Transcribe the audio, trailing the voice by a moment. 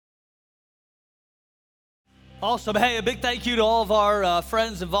Awesome. Hey, a big thank you to all of our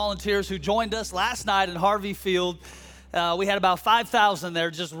friends and volunteers who joined us last night in Harvey Field. We had about 5,000 there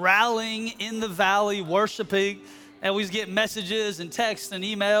just rallying in the valley, worshiping. And we was getting messages and texts and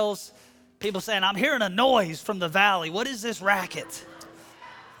emails. People saying, I'm hearing a noise from the valley. What is this racket?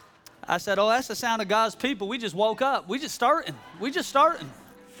 I said, oh, that's the sound of God's people. We just woke up. We just starting.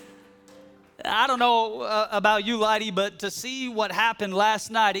 I don't know about you, Lighty, but to see what happened last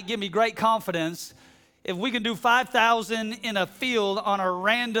night, it gave me great confidence. If we can do 5,000 in a field on a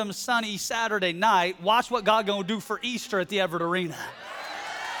random sunny Saturday night, watch what God gonna do for Easter at the Everett Arena.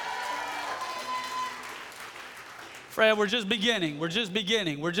 Fred, we're just beginning.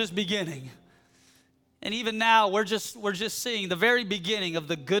 And even now, we're just seeing the very beginning of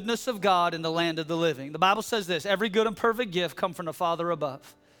the goodness of God in the land of the living. The Bible says this, every good and perfect gift come from the Father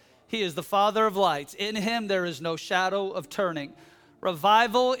above. He is the Father of lights. In him there is no shadow of turning.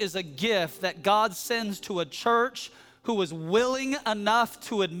 Revival is a gift that God sends to a church who is willing enough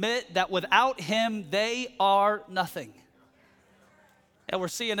to admit that without him, they are nothing. And we're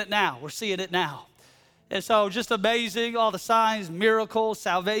seeing it now. And so just amazing, all the signs, miracles,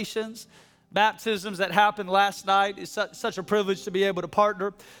 salvations, baptisms that happened last night. It's such a privilege to be able to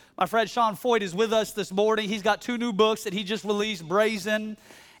partner. My friend Sean Foyt is with us this morning. He's got 2 new books that he just released, Brazen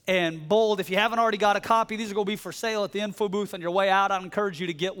and Bold. If you haven't already got a copy, these are going to be for sale at the info booth on your way out. I encourage you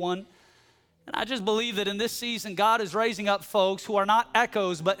to get one. And I just believe that in this season, God is raising up folks who are not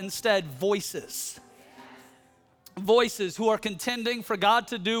echoes, but instead voices. Voices who are contending for God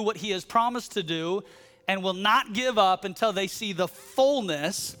to do what he has promised to do and will not give up until they see the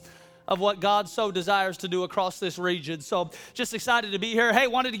fullness of what God so desires to do across this region. So just excited to be here. Hey,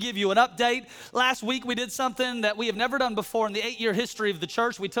 wanted to give you an update. Last week we did something that we have never done before in the 8-year history of the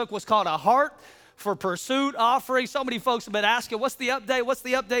church. We took what's called a Heart for Pursuit offering. So many folks have been asking, what's the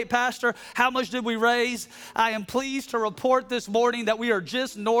update, Pastor? How much did we raise? I am pleased to report this morning that we are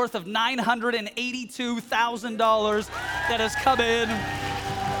just north of $982,000 that has come in.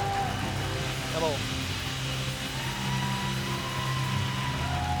 Hello.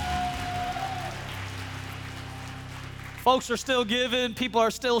 Folks are still giving. People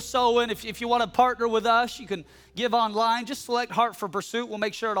are still sowing. If you want to partner with us, you can give online. Just select Heart for Pursuit. We'll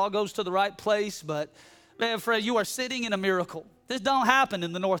make sure it all goes to the right place. But, man, Fred, you are sitting in a miracle. This don't happen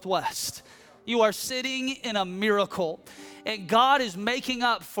in the Northwest. You are sitting in a miracle. And God is making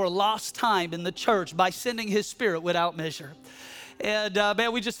up for lost time in the church by sending his Spirit without measure. And,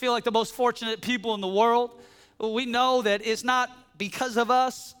 man, we just feel like the most fortunate people in the world. We know that it's not because of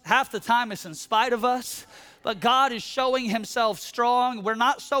us. Half the time it's in spite of us. But God is showing himself strong. We're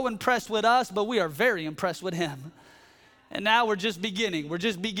not so impressed with us, but we are very impressed with him. And now we're just beginning. We're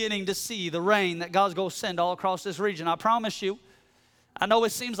just beginning to see the rain that God's going to send all across this region. I promise you, I know it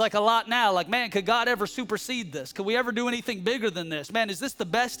seems like a lot now. Like, man, could God ever supersede this? Could we ever do anything bigger than this? Man, is this the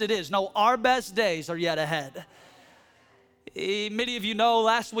best it is? No, our best days are yet ahead. Many of you know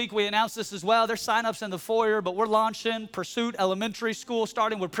last week we announced this as well. There's sign-ups in the foyer, but we're launching Pursuit Elementary School,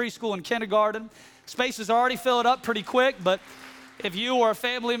 starting with preschool and kindergarten. Spaces are already filled up pretty quick, but if you or a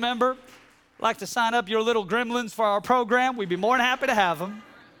family member like to sign up your little gremlins for our program, we'd be more than happy to have them.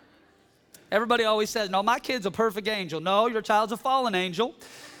 Everybody always says, no, my kid's a perfect angel. No, your child's a fallen angel.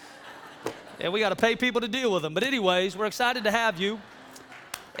 And we got to pay people to deal with them. But anyways, we're excited to have you.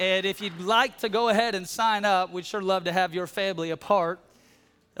 And if you'd like to go ahead and sign up, we'd sure love to have your family a part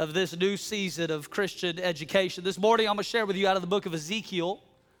of this new season of Christian education. This morning, I'm going to share with you out of the book of Ezekiel.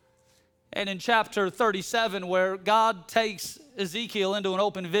 And in chapter 37, where God takes Ezekiel into an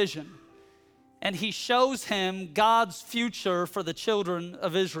open vision, and he shows him God's future for the children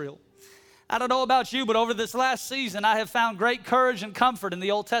of Israel. I don't know about you, but over this last season, I have found great courage and comfort in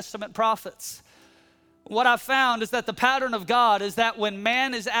the Old Testament prophets. What I've found is that the pattern of God is that when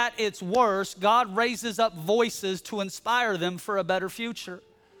man is at its worst, God raises up voices to inspire them for a better future.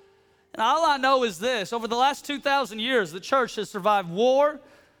 And all I know is this, over the last 2,000 years, the church has survived war,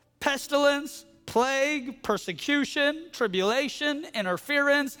 pestilence, plague, persecution, tribulation,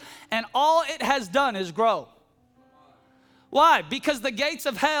 interference, and all it has done is grow. Why? Because the gates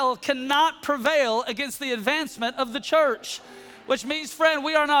of hell cannot prevail against the advancement of the church. Which means, friend,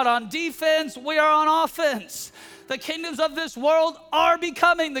 we are not on defense, we are on offense. The kingdoms of this world are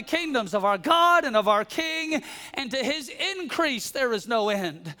becoming the kingdoms of our God and of our King, and to his increase there is no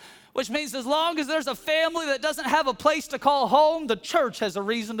end. Which means as long as there's a family that doesn't have a place to call home, the church has a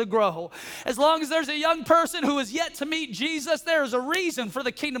reason to grow. As long as there's a young person who is yet to meet Jesus, there is a reason for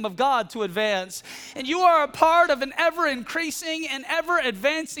the kingdom of God to advance. And you are a part of an ever-increasing and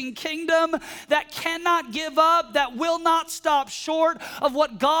ever-advancing kingdom that cannot give up, that will not stop short of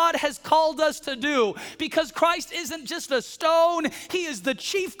what God has called us to do. Because Christ isn't just a stone, He is the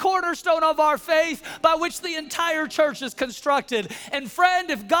chief cornerstone of our faith by which the entire church is constructed. And friend,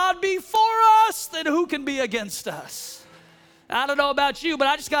 if God be for us, then who can be against us? I don't know about you, but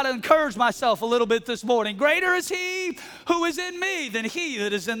I just got to encourage myself a little bit this morning. Greater is He who is in me than he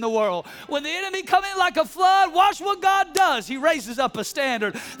that is in the world. When the enemy come in like a flood, watch what God does. He raises up a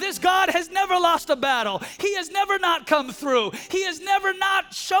standard. This God has never lost a battle. He has never not come through. He has never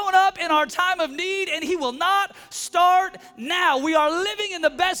not shown up in our time of need, and He will not start now. We are living in the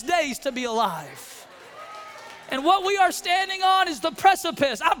best days to be alive. And what we are standing on is the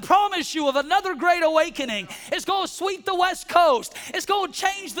precipice, I promise you, of another great awakening. It's going to sweep the West Coast. It's going to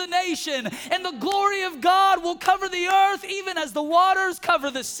change the nation. And the glory of God will cover the earth even as the waters cover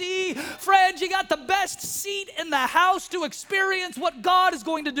the sea. Friends, you got the best seat in the house to experience what God is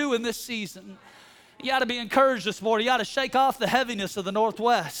going to do in this season. You got to be encouraged this morning. You got to shake off the heaviness of the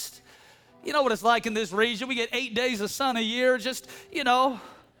Northwest. You know what it's like in this region. We get 8 days of sun a year. Just,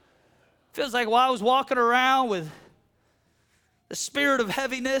 feels like while I was walking around with the spirit of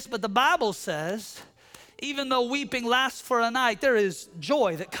heaviness, but the Bible says, even though weeping lasts for a night, there is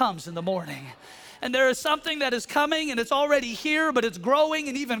joy that comes in the morning. And there is something that is coming, and it's already here, but it's growing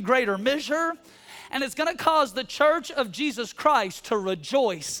in even greater measure. And it's going to cause the church of Jesus Christ to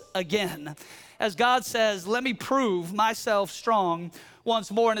rejoice again. As God says, let me prove myself strong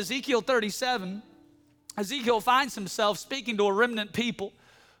once more. In Ezekiel 37, Ezekiel finds himself speaking to a remnant people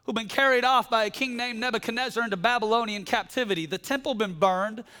who've been carried off by a king named Nebuchadnezzar into Babylonian captivity. The temple been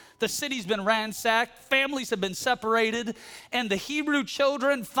burned, the city's been ransacked, families have been separated, and the Hebrew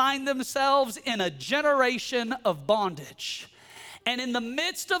children find themselves in a generation of bondage. And in the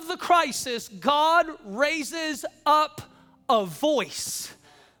midst of the crisis, God raises up a voice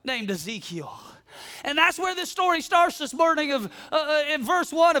named Ezekiel. And that's where this story starts this morning in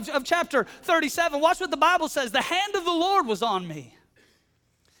verse 1 of chapter 37. Watch what the Bible says. The hand of the Lord was on me.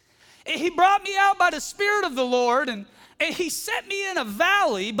 He brought me out by the Spirit of the Lord, and He set me in a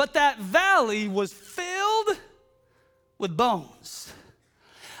valley, but that valley was filled with bones.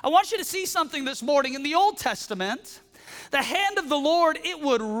 I want you to see something this morning. In the Old Testament, the hand of the Lord, it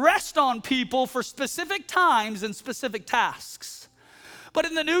would rest on people for specific times and specific tasks. But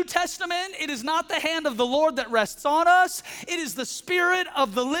in the New Testament, it is not the hand of the Lord that rests on us. It is the Spirit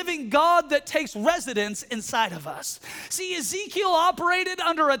of the living God that takes residence inside of us. See, Ezekiel operated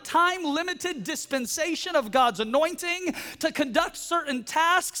under a time-limited dispensation of God's anointing to conduct certain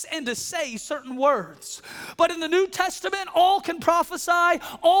tasks and to say certain words. But in the New Testament, all can prophesy,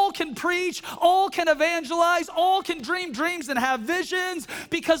 all can preach, all can evangelize, all can dream dreams and have visions,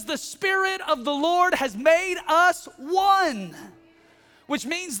 because the Spirit of the Lord has made us one. Which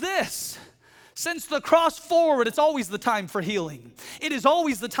means this: since the cross forward, it's always the time for healing. It is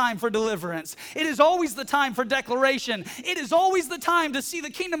always the time for deliverance. It is always the time for declaration. It is always the time to see the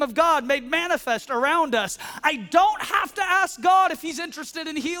kingdom of God made manifest around us. I don't have to ask God if He's interested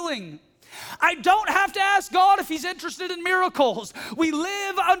in healing. I don't have to ask God if He's interested in miracles. We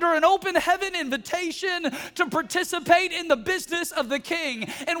live under an open heaven invitation to participate in the business of the King.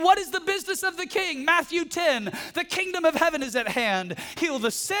 And what is the business of the King? Matthew 10, the kingdom of heaven is at hand. Heal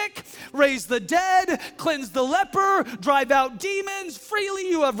the sick, raise the dead, cleanse the leper, drive out demons. Freely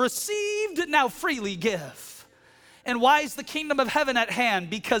you have received, now freely give. And why is the kingdom of heaven at hand?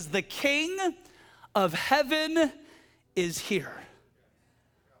 Because the King of heaven is here.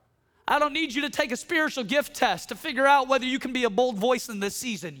 I don't need you to take a spiritual gift test to figure out whether you can be a bold voice in this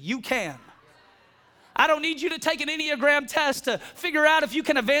season. You can. I don't need you to take an Enneagram test to figure out if you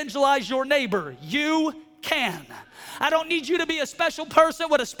can evangelize your neighbor. You can. I don't need you to be a special person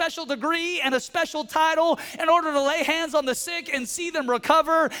with a special degree and a special title in order to lay hands on the sick and see them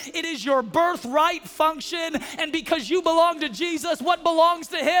recover. It is your birthright function, and because you belong to Jesus, what belongs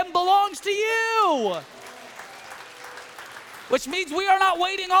to Him belongs to you. Which means we are not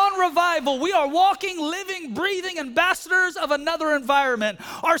waiting on revival. We are walking, living, breathing ambassadors of another environment.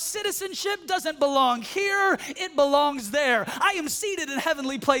 Our citizenship doesn't belong here, it belongs there. I am seated in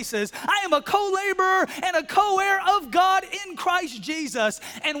heavenly places. I am a co-laborer and a co-heir of God in Christ Jesus.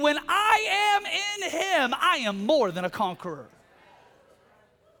 And when I am in Him, I am more than a conqueror.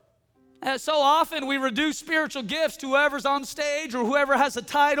 And so often we reduce spiritual gifts to whoever's on stage or whoever has a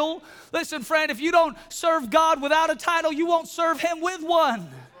title. Listen, friend, if you don't serve God without a title, you won't serve Him with one.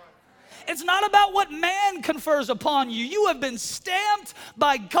 It's not about what man confers upon you. You have been stamped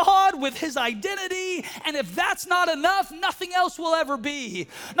by God with his identity, and if that's not enough, nothing else will ever be.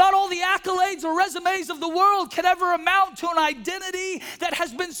 Not all the accolades or resumes of the world can ever amount to an identity that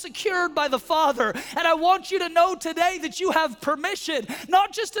has been secured by the Father. And I want you to know today that you have permission,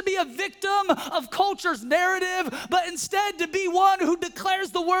 not just to be a victim of culture's narrative, but instead to be one who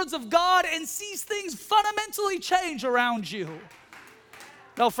declares the words of God and sees things fundamentally change around you.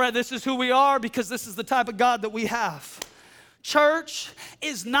 No, friend, this is who we are because this is the type of God that we have. Church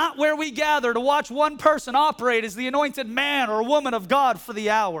is not where we gather to watch one person operate as the anointed man or woman of God for the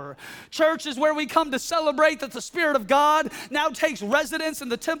hour. Church is where we come to celebrate that the Spirit of God now takes residence in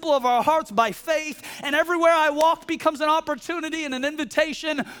the temple of our hearts by faith, and everywhere I walk becomes an opportunity and an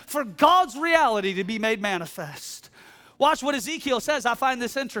invitation for God's reality to be made manifest. Watch what Ezekiel says. I find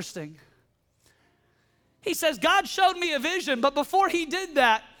this interesting. He says, God showed me a vision, but before he did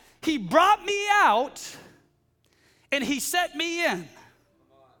that, he brought me out and he set me in.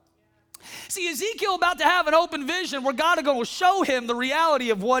 See, Ezekiel about to have an open vision where God is going to show him the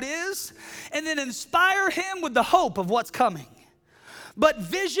reality of what is and then inspire him with the hope of what's coming. But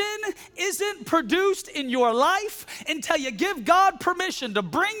vision isn't produced in your life until you give God permission to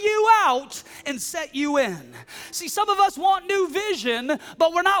bring you out and set you in. See, some of us want new vision,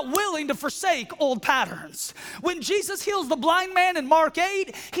 but we're not willing to forsake old patterns. When Jesus heals the blind man in Mark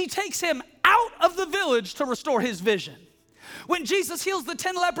 8, he takes him out of the village to restore his vision. When Jesus heals the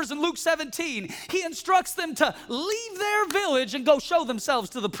 10 lepers in Luke 17, he instructs them to leave their village and go show themselves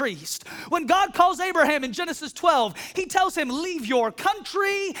to the priest. When God calls Abraham in Genesis 12, he tells him, leave your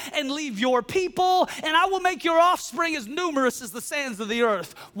country and leave your people, and I will make your offspring as numerous as the sands of the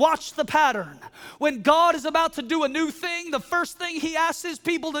earth. Watch the pattern. When God is about to do a new thing, the first thing he asks his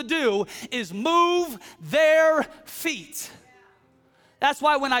people to do is move their feet. That's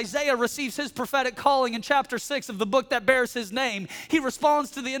why when Isaiah receives his prophetic calling in chapter 6 of the book that bears his name, he responds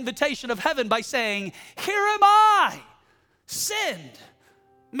to the invitation of heaven by saying, here am I, send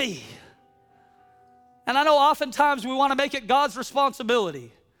me. And I know oftentimes we want to make it God's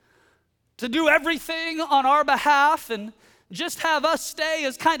responsibility to do everything on our behalf and just have us stay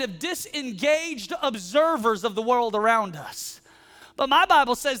as kind of disengaged observers of the world around us. But my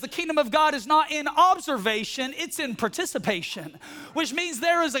Bible says the kingdom of God is not in observation, it's in participation, which means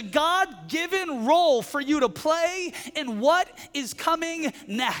there is a God-given role for you to play in what is coming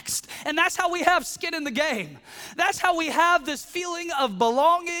next. And that's how we have skin in the game. That's how we have this feeling of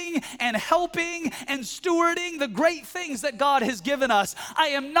belonging and helping and stewarding the great things that God has given us. I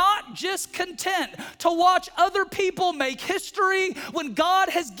am not just content to watch other people make history when God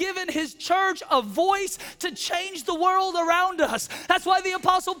has given his church a voice to change the world around us. That's why the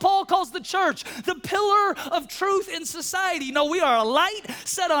Apostle Paul calls the church the pillar of truth in society. No, we are a light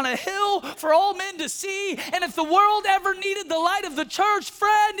set on a hill for all men to see. And if the world ever needed the light of the church,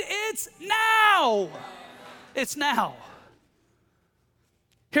 friend, it's now. It's now.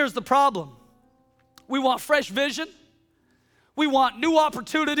 Here's the problem. We want fresh vision. We want new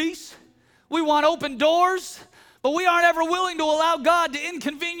opportunities. We want open doors. But we aren't ever willing to allow God to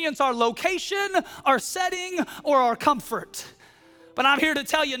inconvenience our location, our setting, or our comfort. But I'm here to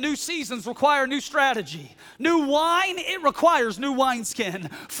tell you, new seasons require new strategy. New wine, it requires new wineskin.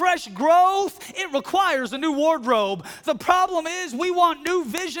 Fresh growth, it requires a new wardrobe. The problem is we want new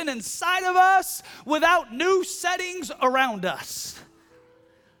vision inside of us without new settings around us.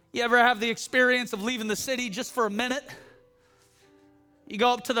 You ever have the experience of leaving the city just for a minute? You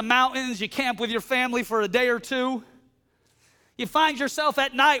go up to the mountains, you camp with your family for a day or two. You find yourself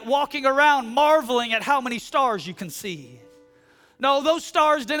at night walking around marveling at how many stars you can see. No, those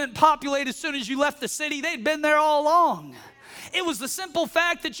stars didn't populate as soon as you left the city. They'd been there all along. It was the simple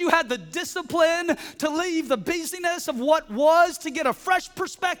fact that you had the discipline to leave the busyness of what was to get a fresh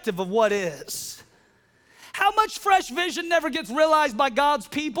perspective of what is. How much fresh vision never gets realized by God's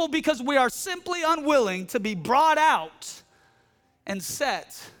people because we are simply unwilling to be brought out and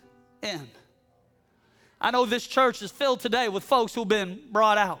set in. I know this church is filled today with folks who've been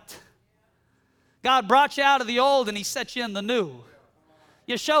brought out. God brought you out of the old and he set you in the new.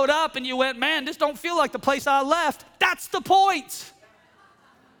 You showed up and you went, man, this don't feel like the place I left. That's the point.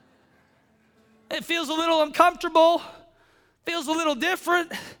 It feels a little uncomfortable, feels a little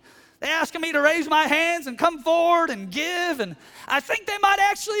different. They're asking me to raise my hands and come forward and give, and I think they might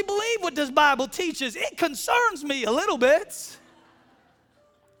actually believe what this Bible teaches. It concerns me a little bit.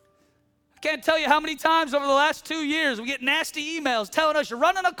 I can't tell you how many times over the last 2 years we get nasty emails telling us you're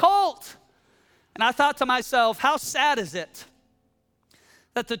running a cult. And I thought to myself, how sad is it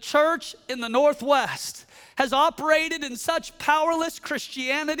that the church in the Northwest has operated in such powerless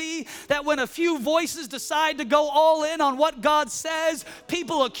Christianity that when a few voices decide to go all in on what God says,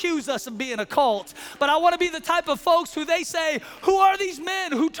 people accuse us of being a cult. But I want to be the type of folks who they say, who are these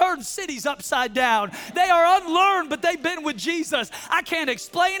men who turn cities upside down? They are unlearned, but they've been with Jesus. I can't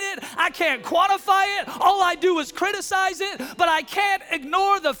explain it. I can't quantify it. All I do is criticize it, but I can't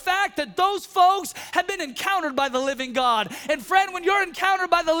ignore the fact that those folks have been encountered by the living God. And friend, when you're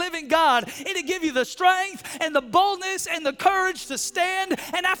encountered by the living God, it'll give you the strength and the boldness and the courage to stand.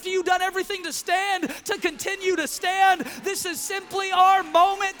 And after you've done everything to stand, to continue to stand. This is simply our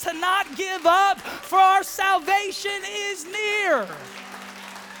moment to not give up, for our salvation is near.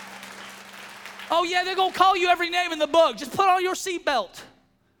 Oh yeah, they're going to call you every name in the book. Just put on your seatbelt.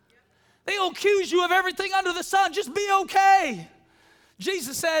 They'll accuse you of everything under the sun. Just be okay.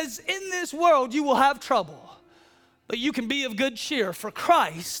 Jesus says, in this world you will have trouble, but you can be of good cheer, for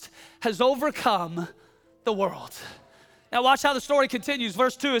Christ has overcome the world. Now watch how the story continues.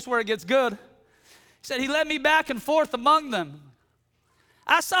 Verse 2 is where it gets good. He said, he led me back and forth among them.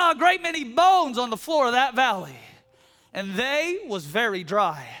 I saw a great many bones on the floor of that valley, and they was very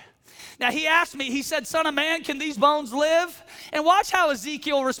dry. Now he asked me, he said, son of man, can these bones live? And watch how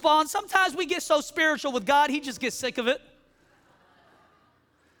Ezekiel responds. Sometimes we get so spiritual with God, he just gets sick of it.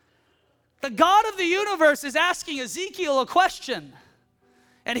 The God of the universe is asking Ezekiel a question.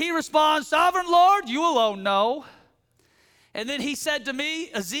 And he responds, sovereign Lord, you alone know. And then he said to me,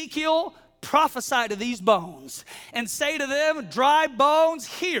 Ezekiel, prophesy to these bones and say to them, dry bones,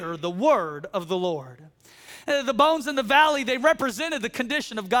 hear the word of the Lord. The bones in the valley, they represented the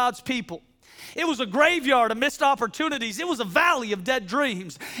condition of God's people. It was a graveyard of missed opportunities. It was a valley of dead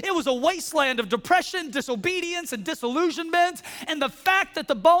dreams. It was a wasteland of depression, disobedience, and disillusionment. And the fact that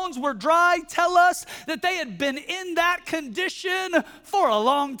the bones were dry tell us that they had been in that condition for a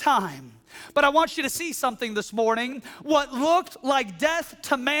long time. But I want you to see something this morning. What looked like death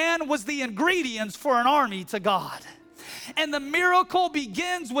to man was the ingredients for an army to God. And the miracle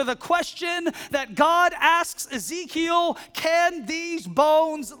begins with a question that God asks Ezekiel, can these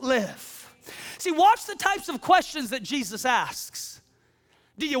bones live? See, watch the types of questions that Jesus asks.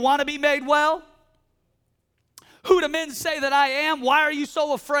 Do you want to be made well? Who do men say that I am? Why are you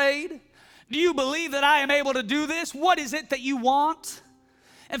so afraid? Do you believe that I am able to do this? What is it that you want?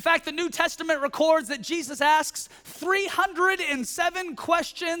 In fact, the New Testament records that Jesus asks 307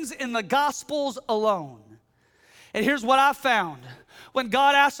 questions in the Gospels alone. And here's what I found. When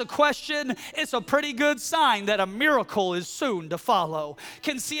God asks a question, it's a pretty good sign that a miracle is soon to follow.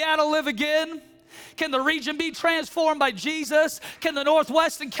 Can Seattle live again? Can the region be transformed by Jesus? Can the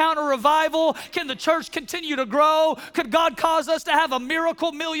Northwest encounter revival? Can the church continue to grow? Could God cause us to have a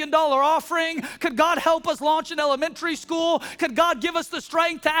miracle $1 million offering? Could God help us launch an elementary school? Could God give us the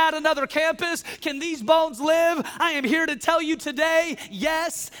strength to add another campus? Can these bones live? I am here to tell you today,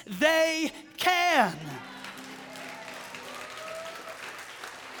 yes, they can.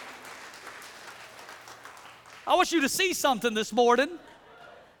 I want you to see something this morning.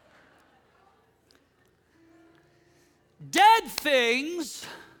 Dead things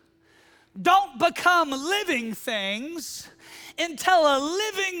don't become living things until a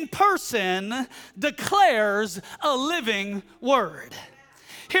living person declares a living word.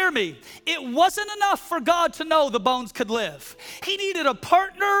 Hear me, it wasn't enough for God to know the bones could live. He needed a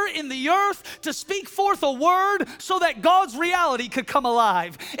partner in the earth to speak forth a word so that God's reality could come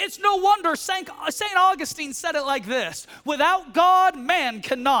alive. It's no wonder St. Augustine said it like this: without God, man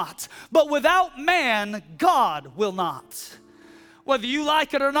cannot, but without man, God will not. Whether you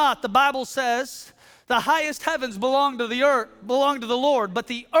like it or not, the Bible says the highest heavens belong to the Lord, but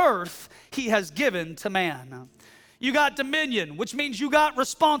the earth he has given to man. You got dominion, which means you got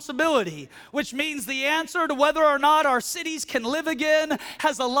responsibility, which means the answer to whether or not our cities can live again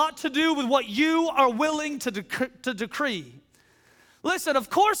has a lot to do with what you are willing to decree. Listen,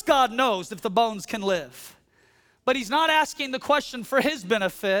 of course God knows if the bones can live, but he's not asking the question for his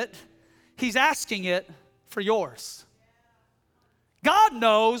benefit. He's asking it for yours. God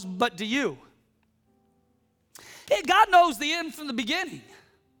knows, but do you? God knows the end from the beginning.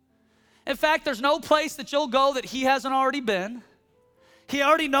 In fact, there's no place that you'll go that he hasn't already been. He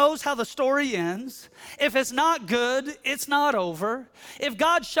already knows how the story ends. If it's not good, it's not over. If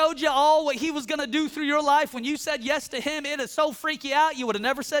God showed you all what he was going to do through your life when you said yes to him, it is so freak you out, you would have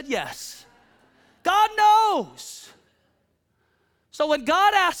never said yes. God knows. So when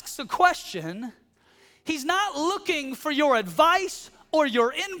God asks a question, he's not looking for your advice or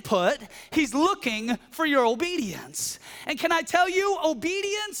your input. He's looking for your obedience. And can I tell you,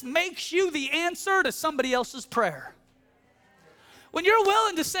 obedience makes you the answer to somebody else's prayer. When you're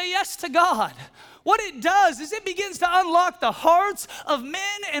willing to say yes to God, What it does is it begins to unlock the hearts of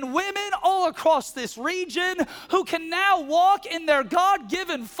men and women all across this region who can now walk in their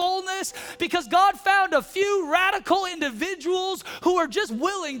God-given fullness because God found a few radical individuals who are just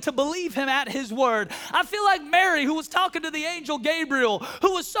willing to believe him at his word. I feel like Mary, who was talking to the angel Gabriel,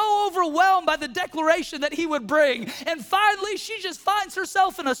 who was so overwhelmed by the declaration that he would bring. And finally, she just finds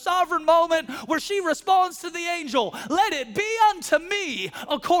herself in a sovereign moment where she responds to the angel, "Let it be unto me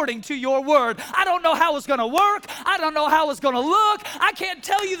according to your word." I don't know how it's going to work. I don't know how it's going to look. I can't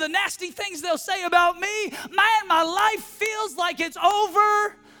tell you the nasty things they'll say about me. Man, my life feels like it's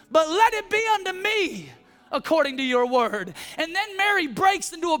over, but let it be unto me according to your word. And then Mary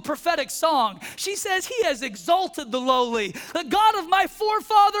breaks into a prophetic song. She says, "He has exalted the lowly. The God of my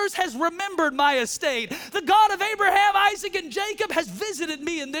forefathers has remembered my estate. The God of Abraham, Isaac, and Jacob has visited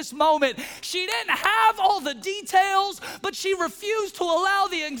me in this moment." She didn't have all the details, but she refused to allow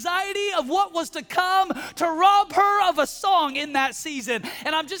the anxiety of what was to come to rob her of a song in that season.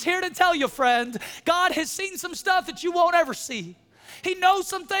 And I'm just here to tell you, friend, God has seen some stuff that you won't ever see. He knows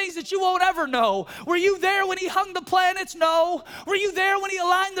some things that you won't ever know. Were you there when he hung the planets? No. Were you there when he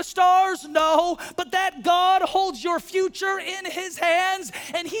aligned the stars? No. But that God holds your future in his hands,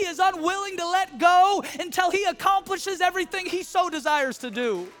 and he is unwilling to let go until he accomplishes everything he so desires to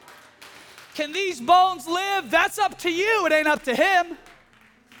do. Can these bones live? That's up to you. It ain't up to him.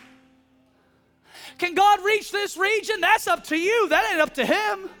 Can God reach this region? That's up to you. That ain't up to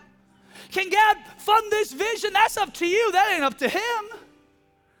him. Can God fund this vision? That's up to you. That ain't up to him.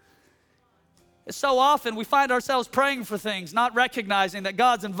 So often we find ourselves praying for things, not recognizing that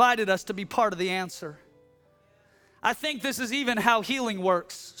God's invited us to be part of the answer. I think this is even how healing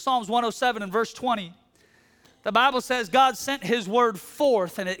works. Psalms 107 and verse 20. The Bible says God sent his word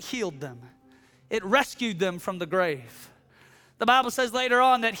forth and it healed them. It rescued them from the grave. The Bible says later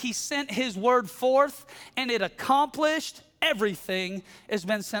on that he sent his word forth and it accomplished everything it's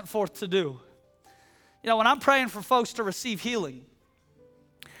been sent forth to do. You know, when I'm praying for folks to receive healing,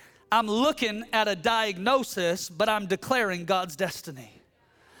 I'm looking at a diagnosis, but I'm declaring God's destiny.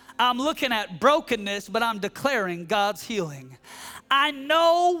 I'm looking at brokenness, but I'm declaring God's healing. I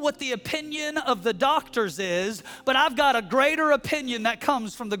know what the opinion of the doctors is, but I've got a greater opinion that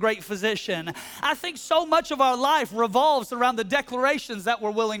comes from the great physician. I think so much of our life revolves around the declarations that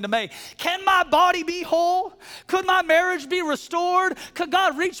we're willing to make. Can my body be whole? Could my marriage be restored? Could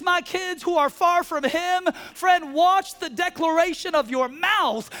God reach my kids who are far from him? Friend, watch the declaration of your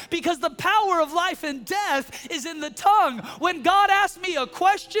mouth, because the power of life and death is in the tongue. When God asks me a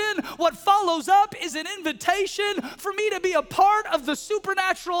question, what follows up is an invitation for me to be a part of the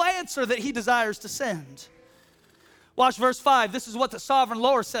supernatural answer that he desires to send. Watch verse 5. This is what the sovereign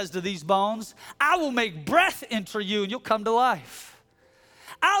Lord says to these bones. "I will make breath enter you and you'll come to life.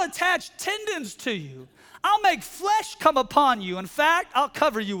 I'll attach tendons to you. I'll make flesh come upon you. In fact, I'll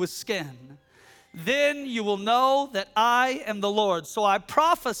cover you with skin. Then you will know that I am the Lord." So I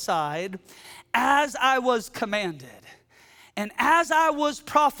prophesied as I was commanded. And as I was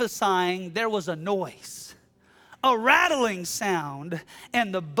prophesying, there was a noise, a rattling sound,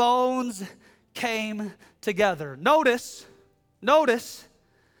 and the bones came together. Notice,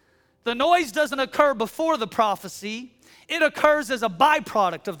 the noise doesn't occur before the prophecy. It occurs as a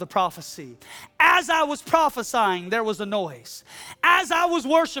byproduct of the prophecy. As I was prophesying, there was a noise. As I was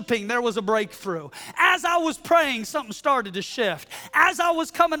worshiping, there was a breakthrough. As I was praying, something started to shift. As I was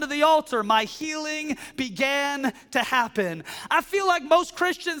coming to the altar, my healing began to happen. I feel like most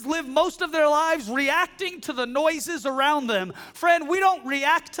Christians live most of their lives reacting to the noises around them. Friend, we don't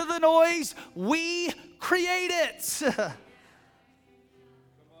react to the noise, we create it.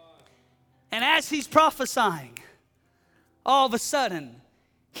 And as he's prophesying, all of a sudden,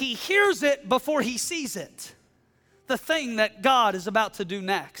 he hears it before he sees it. The thing that God is about to do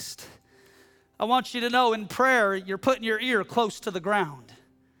next. I want you to know in prayer, you're putting your ear close to the ground.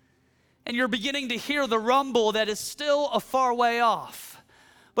 And you're beginning to hear the rumble that is still a far way off.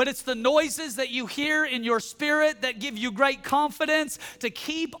 But it's the noises that you hear in your spirit that give you great confidence to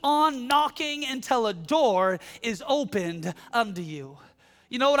keep on knocking until a door is opened unto you.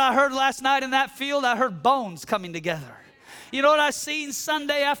 You know what I heard last night in that field? I heard bones coming together. You know what I've seen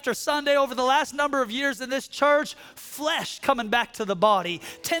Sunday after Sunday over the last number of years in this church? Flesh coming back to the body,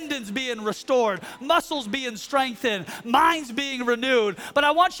 tendons being restored, muscles being strengthened, minds being renewed. But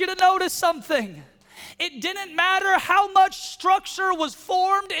I want you to notice something. It didn't matter how much structure was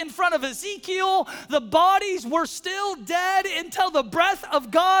formed in front of Ezekiel, the bodies were still dead until the breath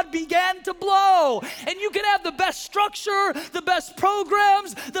of God began to blow. And you can have the best structure, the best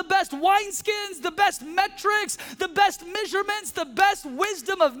programs, the best wineskins, the best metrics, the best measurements, the best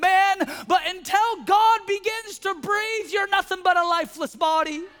wisdom of man, but until God begins to breathe, you're nothing but a lifeless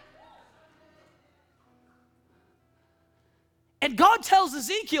body. And God tells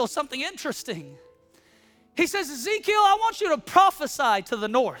Ezekiel something interesting. He says, Ezekiel, I want you to prophesy to the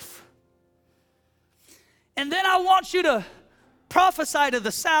north. And then I want you to prophesy to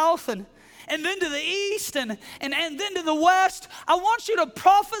the south, and then to the east, and then to the west. I want you to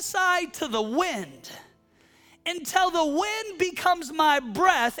prophesy to the wind until the wind becomes my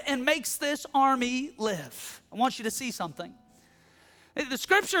breath and makes this army live. I want you to see something. The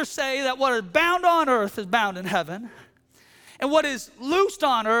scriptures say that what is bound on earth is bound in heaven, and what is loosed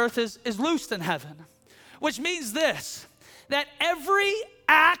on earth is loosed in heaven. Which means this, that every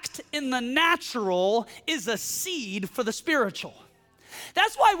act in the natural is a seed for the spiritual.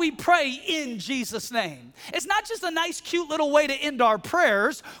 That's why we pray in Jesus' name. It's not just a nice, cute little way to end our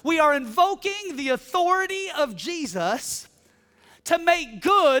prayers. We are invoking the authority of Jesus to make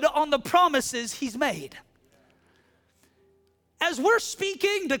good on the promises he's made. As we're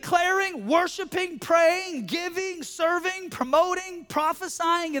speaking, declaring, worshiping, praying, giving, serving, promoting,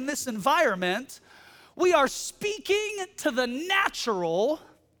 prophesying in this environment, we are speaking to the natural,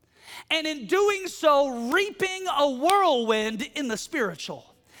 and in doing so, reaping a whirlwind in the spiritual.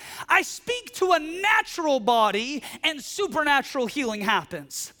 I speak to a natural body and supernatural healing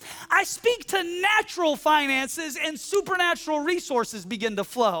happens. I speak to natural finances and supernatural resources begin to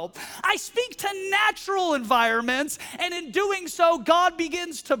flow. I speak to natural environments, and in doing so, God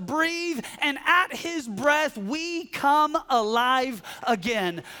begins to breathe, and at his breath, we come alive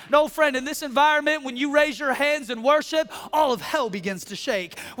again. No, friend, in this environment, when you raise your hands in worship, all of hell begins to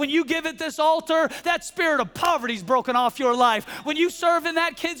shake. When you give at this altar, that spirit of poverty is broken off your life. When you serve in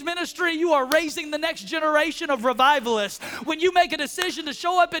that kids' ministry, you are raising the next generation of revivalists. When you make a decision to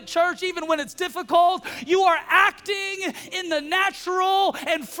show up at church, even when it's difficult, you are acting in the natural,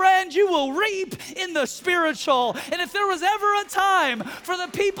 and friend, you will reap in the spiritual. And if there was ever a time for the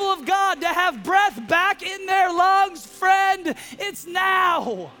people of God to have breath back in their lungs, friend, it's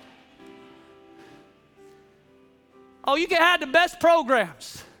now. Oh, you can have the best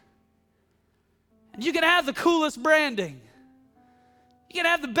programs, and you can have the coolest branding. You can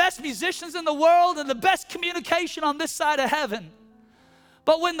have the best musicians in the world and the best communication on this side of heaven.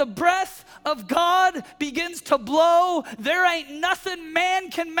 But when the breath of God begins to blow, there ain't nothing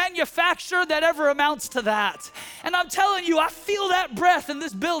man can manufacture that ever amounts to that. And I'm telling you, I feel that breath in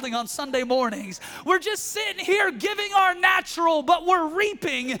this building on Sunday mornings. We're just sitting here giving our natural, but we're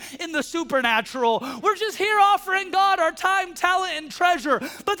reaping in the supernatural. We're just here offering God our time, talent, and treasure.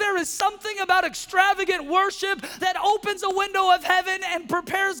 But there is something about extravagant worship that opens a window of heaven and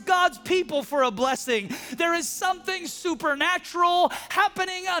prepares God's people for a blessing. There is something supernatural happening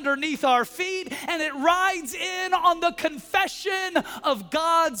underneath our feet, and it rides in on the confession of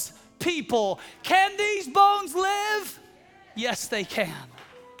God's people. Can these bones live? Yes, they can.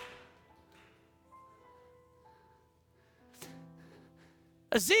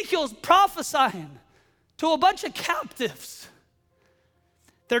 Ezekiel's prophesying to a bunch of captives.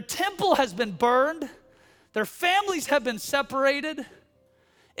 Their temple has been burned. Their families have been separated.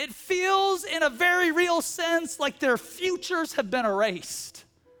 It feels in a very real sense like their futures have been erased.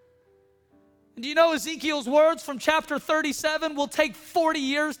 And do you know Ezekiel's words from chapter 37 will take 40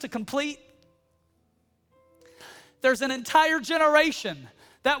 years to complete? There's an entire generation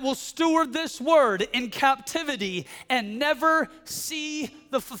that will steward this word in captivity and never see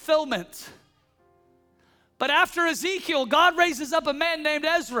the fulfillment. But after Ezekiel, God raises up a man named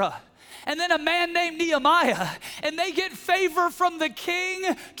Ezra, and then a man named Nehemiah, and they get favor from the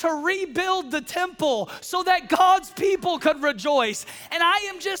king to rebuild the temple so that God's people could rejoice. And I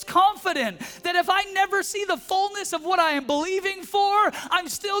am just confident that if I never see the fullness of what I am believing for, I'm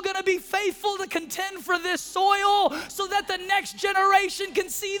still going to be faithful to contend for this soil so that the next generation can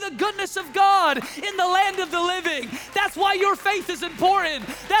see the goodness of God in the land of the living. That's why your faith is important.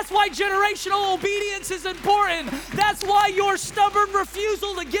 That's why generational obedience is important. That's why your stubborn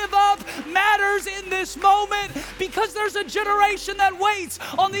refusal to give up matters in this moment, because there's a generation that waits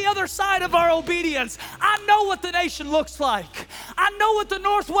on the other side of our obedience. I know what the nation looks like. I know what the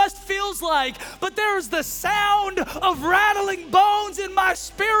Northwest feels like, but there's the sound of rattling bones in my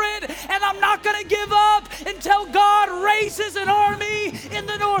spirit, and I'm not going to give up until God raises an army in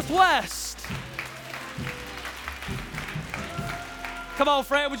the Northwest. Come on,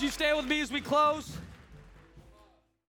 friend, would you stand with me as we close?